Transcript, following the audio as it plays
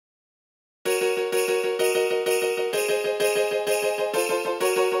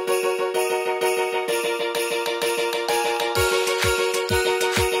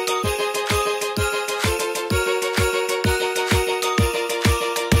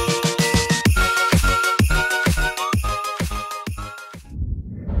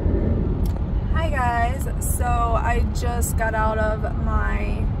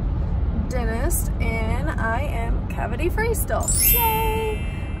my dentist and I am cavity free still. Yay!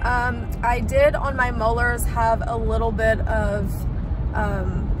 I did on my molars have a little bit of,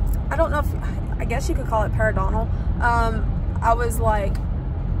 I don't know if, I guess you could call it periodontal. I was like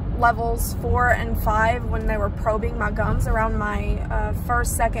levels 4 and 5 when they were probing my gums around my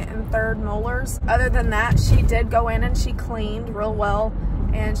first, second, and third molars. Other than that, she did go in and she cleaned real well.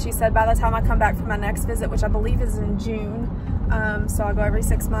 And she said by the time I come back for my next visit, which I believe is in June, so I go every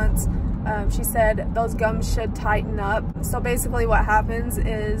 6 months, she said those gums should tighten up. So basically what happens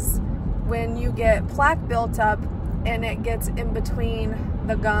is when you get plaque built up and it gets in between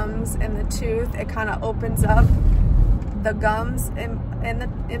the gums and the tooth, it kind of opens up the gums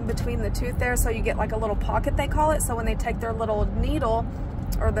in between the tooth there, so you get like a little pocket, they call it. So when they take their little needle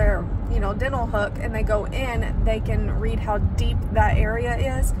or their, you know, dental hook and they go in, they can read how deep that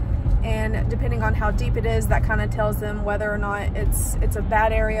area is, and depending on how deep it is, that kind of tells them whether or not it's a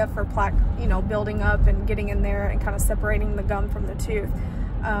bad area for plaque, you know, building up and getting in there and kind of separating the gum from the tooth.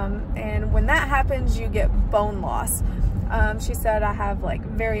 And when that happens, you get bone loss. She said I have like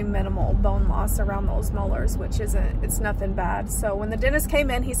very minimal bone loss around those molars, which it's nothing bad. So when the dentist came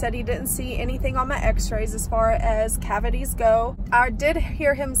in, he said he didn't see anything on my x-rays as far as cavities go. I did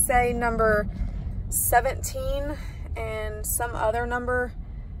hear him say number 17 and some other number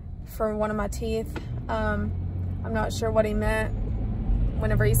for one of my teeth. I'm not sure what he meant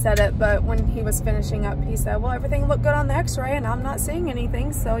whenever he said it, but when he was finishing up, he said, well, everything looked good on the x-ray and I'm not seeing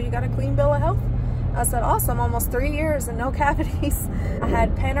anything, so you got a clean bill of health. I said, awesome, almost 3 years and no cavities. I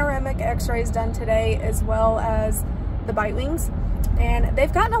had panoramic x-rays done today as well as the bite wings, and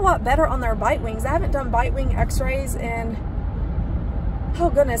they've gotten a lot better on their bite wings. I haven't done bite wing x-rays in, oh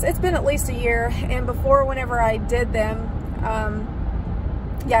goodness, it's been at least a year. And before, whenever I did them,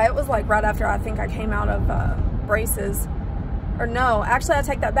 yeah, it was like right after I think I came out of braces. Or no, actually I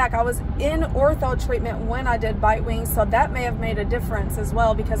take that back. I was in ortho treatment when I did bite wings, so that may have made a difference as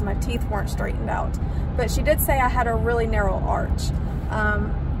well because my teeth weren't straightened out. But she did say I had a really narrow arch,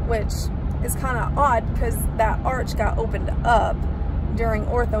 which is kind of odd because that arch got opened up during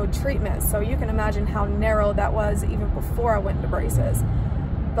ortho treatment. So you can imagine how narrow that was even before I went into braces.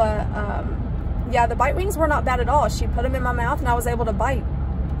 But yeah, the bite wings were not bad at all. She put them in my mouth and I was able to bite,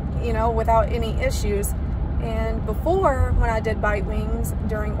 you know, without any issues. And before, when I did bite wings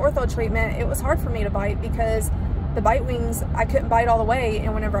during ortho treatment, it was hard for me to bite because the bite wings, I couldn't bite all the way,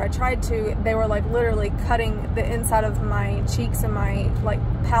 and whenever I tried to, they were like literally cutting the inside of my cheeks and my like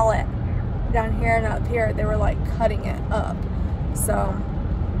palate down here and up here. They were like cutting it up. So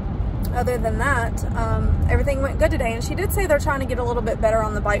other than that, everything went good today. And she did say they're trying to get a little bit better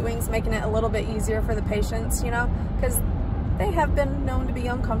on the bite wings, making it a little bit easier for the patients, you know, because they have been known to be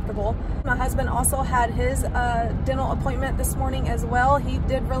uncomfortable. My husband also had his dental appointment this morning as well. He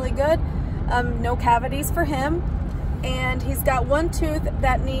did really good. No cavities for him. And he's got one tooth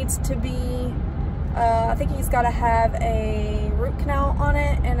that needs to be, I think he's got to have a root canal on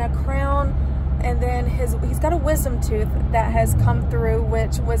it and a crown. And then he's got a wisdom tooth that has come through,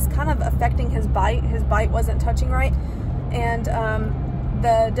 which was kind of affecting his bite. His bite wasn't touching right. And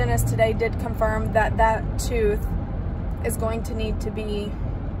the dentist today did confirm that that tooth is going to need to be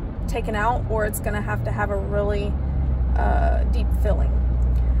taken out, or it's going to have a really deep filling.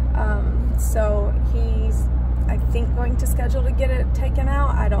 So he's, I think, going to schedule to get it taken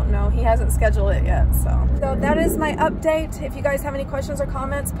out. I don't know. He hasn't scheduled it yet. So that is my update. If you guys have any questions or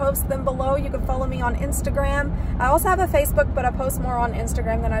comments, post them below. You can follow me on Instagram. I also have a Facebook, but I post more on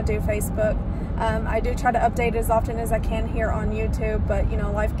Instagram than I do Facebook. I do try to update as often as I can here on YouTube, but you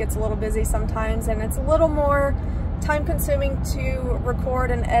know, life gets a little busy sometimes and it's a little more time consuming to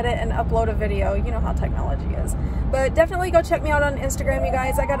record and edit and upload a video. You know how technology is. But definitely go check me out on Instagram, you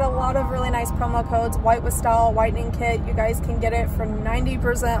guys. I got a lot of really nice promo codes. White with Style Whitening Kit. You guys can get it for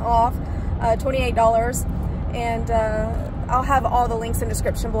 90% off, $28. And I'll have all the links in the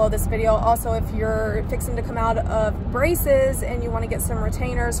description below this video. Also, if you're fixing to come out of braces and you want to get some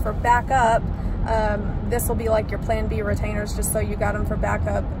retainers for backup, this will be like your plan B retainers, just so you got them for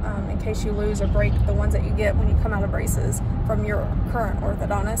backup in case you lose or break the ones that you get when you come out of braces from your current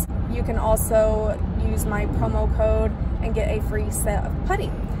orthodontist. You can also use my promo code and get a free set of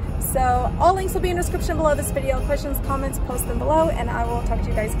putty. So all links will be in the description below this video. Questions, comments, post them below, and I will talk to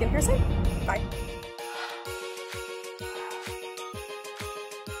you guys again here soon. Bye.